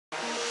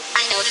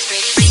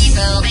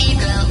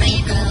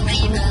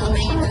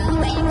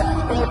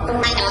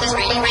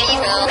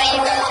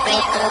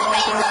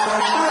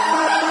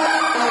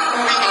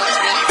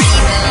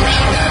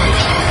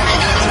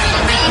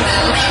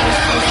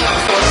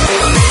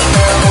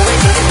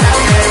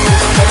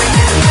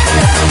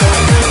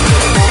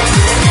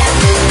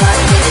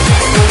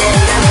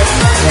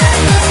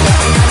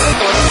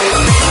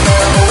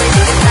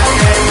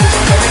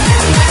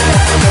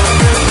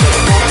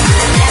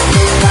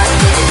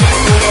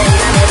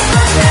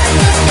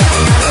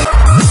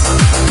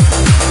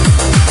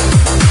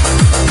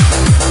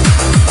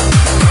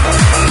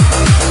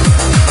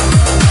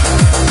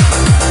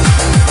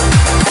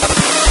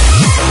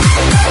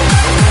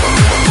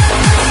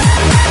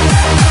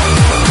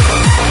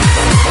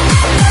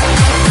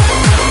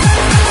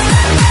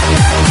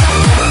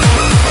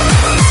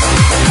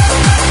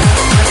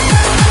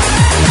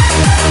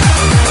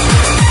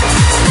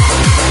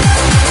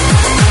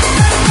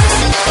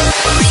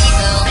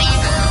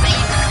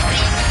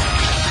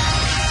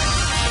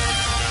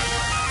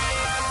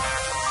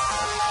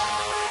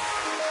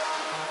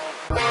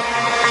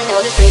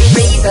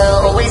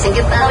Always think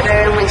about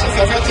her when she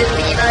says I do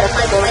me,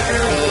 butterfly going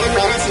through me. And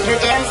when I see her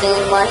dancing,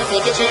 wanna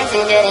take a chance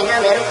and getting a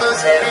little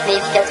closer and maybe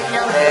get to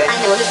know her. I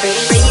know this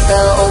pretty lady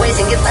girl, always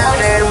think about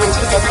her when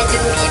she says I do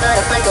me,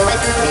 butterfly going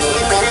through me.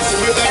 And when I see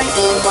her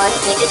dancing, wanna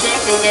take a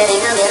chance and getting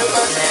a little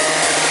closer.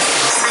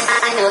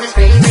 I know this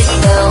pretty lady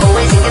girl,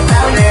 always think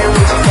about her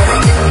when she says I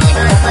do me,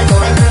 butterfly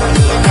going through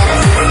me. And when I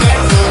see her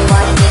dancing,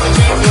 wanna take a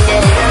chance and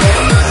getting a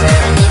little closer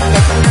and maybe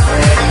get to know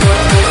her. I know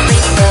this pretty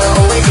lady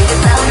girl, always think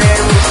about her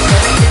when she says I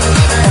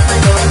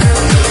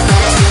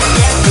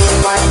do me,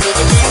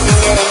 butterfly going through me. And when I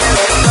see her dancing, wanna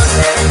take a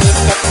chance and getting a little closer and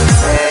maybe get to know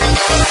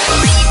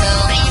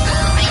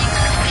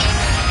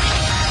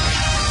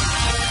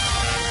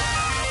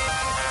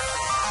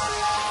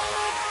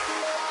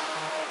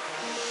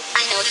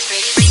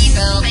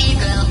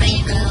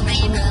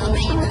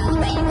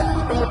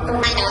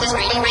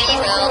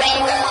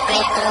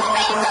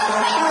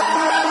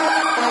I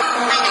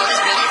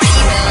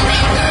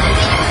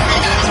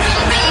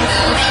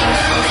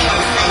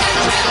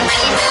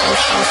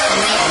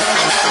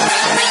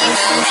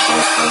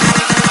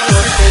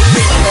know this pretty lady girl, I know this pretty lady girl, I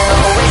know this pretty lady girl, I know this pretty lady girl, I know this pretty lady girl, I know this pretty lady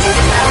girl, always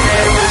think about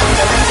her when she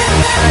says I do me,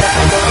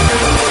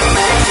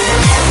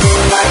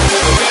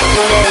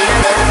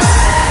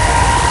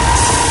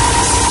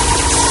 butterfly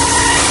going through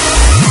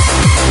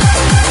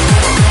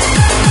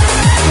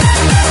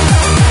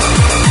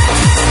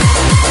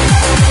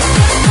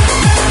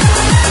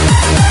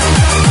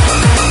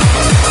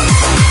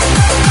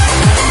me.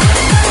 And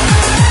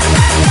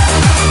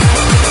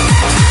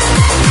when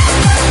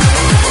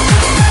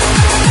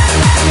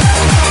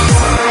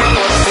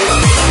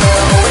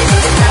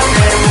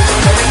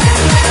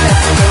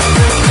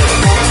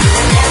I see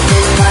her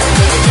dancing, wanna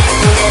take a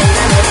chance and getting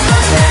a little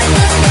closer.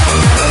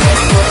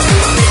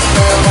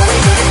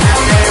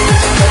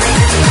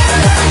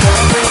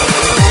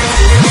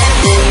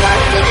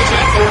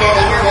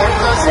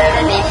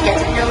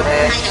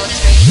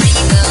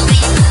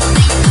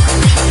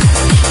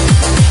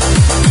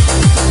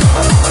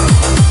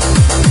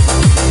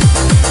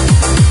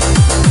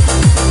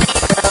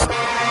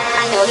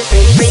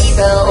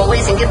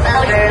 Always think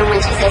about her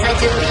when she says I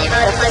do me,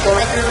 butterfly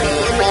going through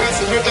me. And when I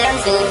see her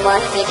dancing,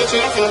 wanna take a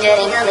chance and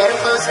getting a little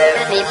closer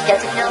and maybe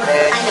get to know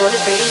her. I know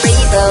this pretty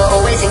lady girl,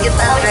 always think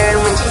about her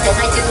when she says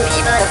I do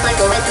me, butterfly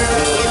going through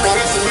me. And when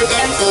I see her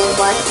dancing,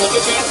 wanna take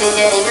a chance and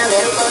getting a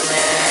little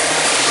closer.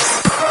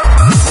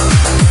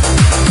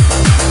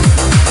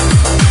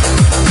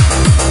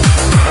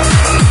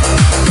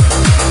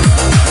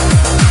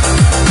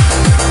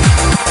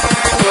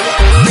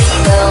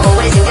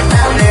 Always think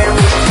about her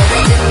when she says I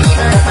do me,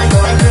 butterfly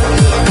going through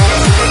me. And when I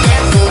see her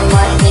dancing,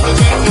 wanna take a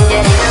chance and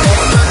getting a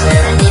little closer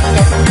and maybe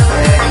get to know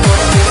her. I know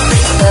this pretty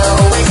lady girl,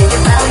 always think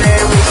about her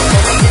when she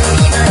says I do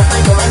me,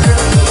 butterfly going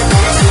through me. And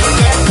when I see her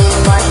dancing,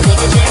 wanna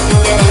take a chance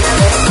and getting a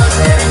little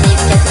closer and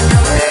maybe get to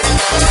know her.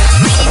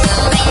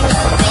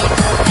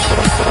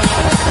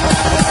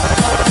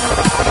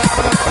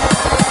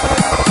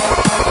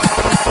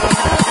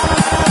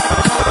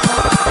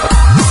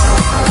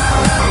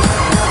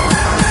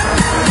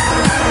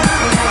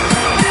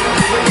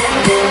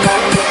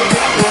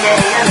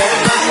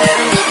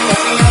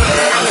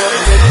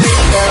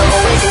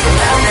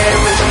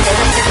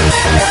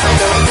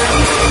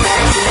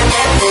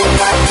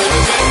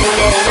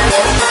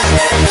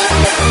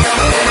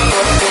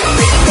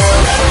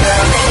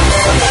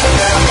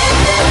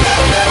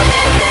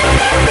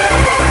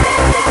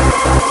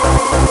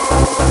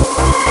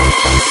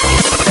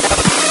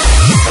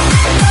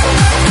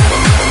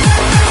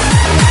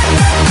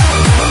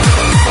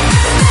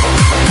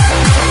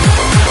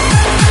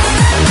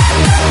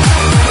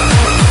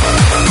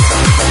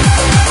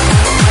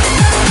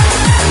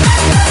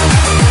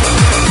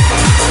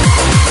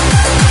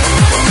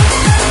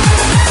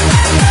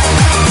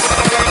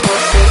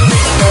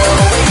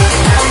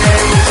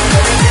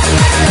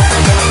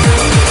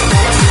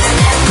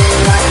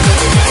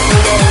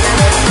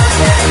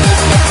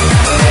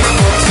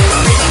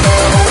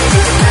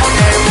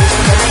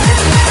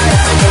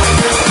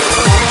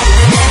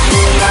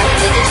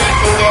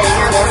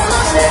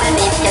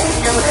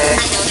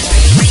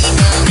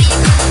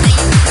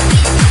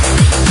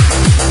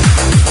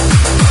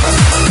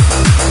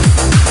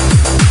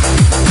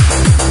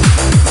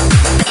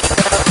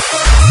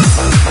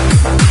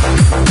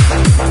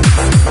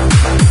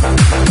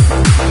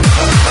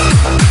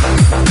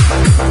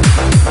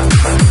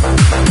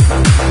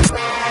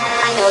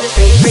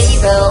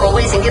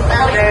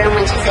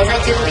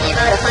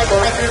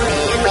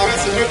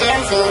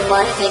 dancing.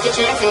 Wanna take a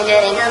chance in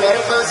getting a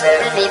little closer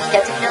and maybe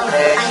get to know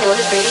her. I know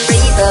this pretty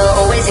Rave,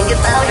 always think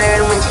about her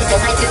when she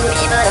says hi to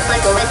me, butterfly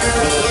going through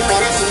me. And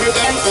when I see her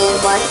dancing,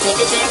 wanna take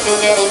a chance in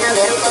getting a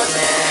little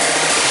closer.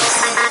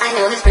 I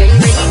know this pretty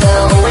Rave,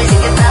 always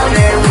think about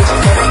her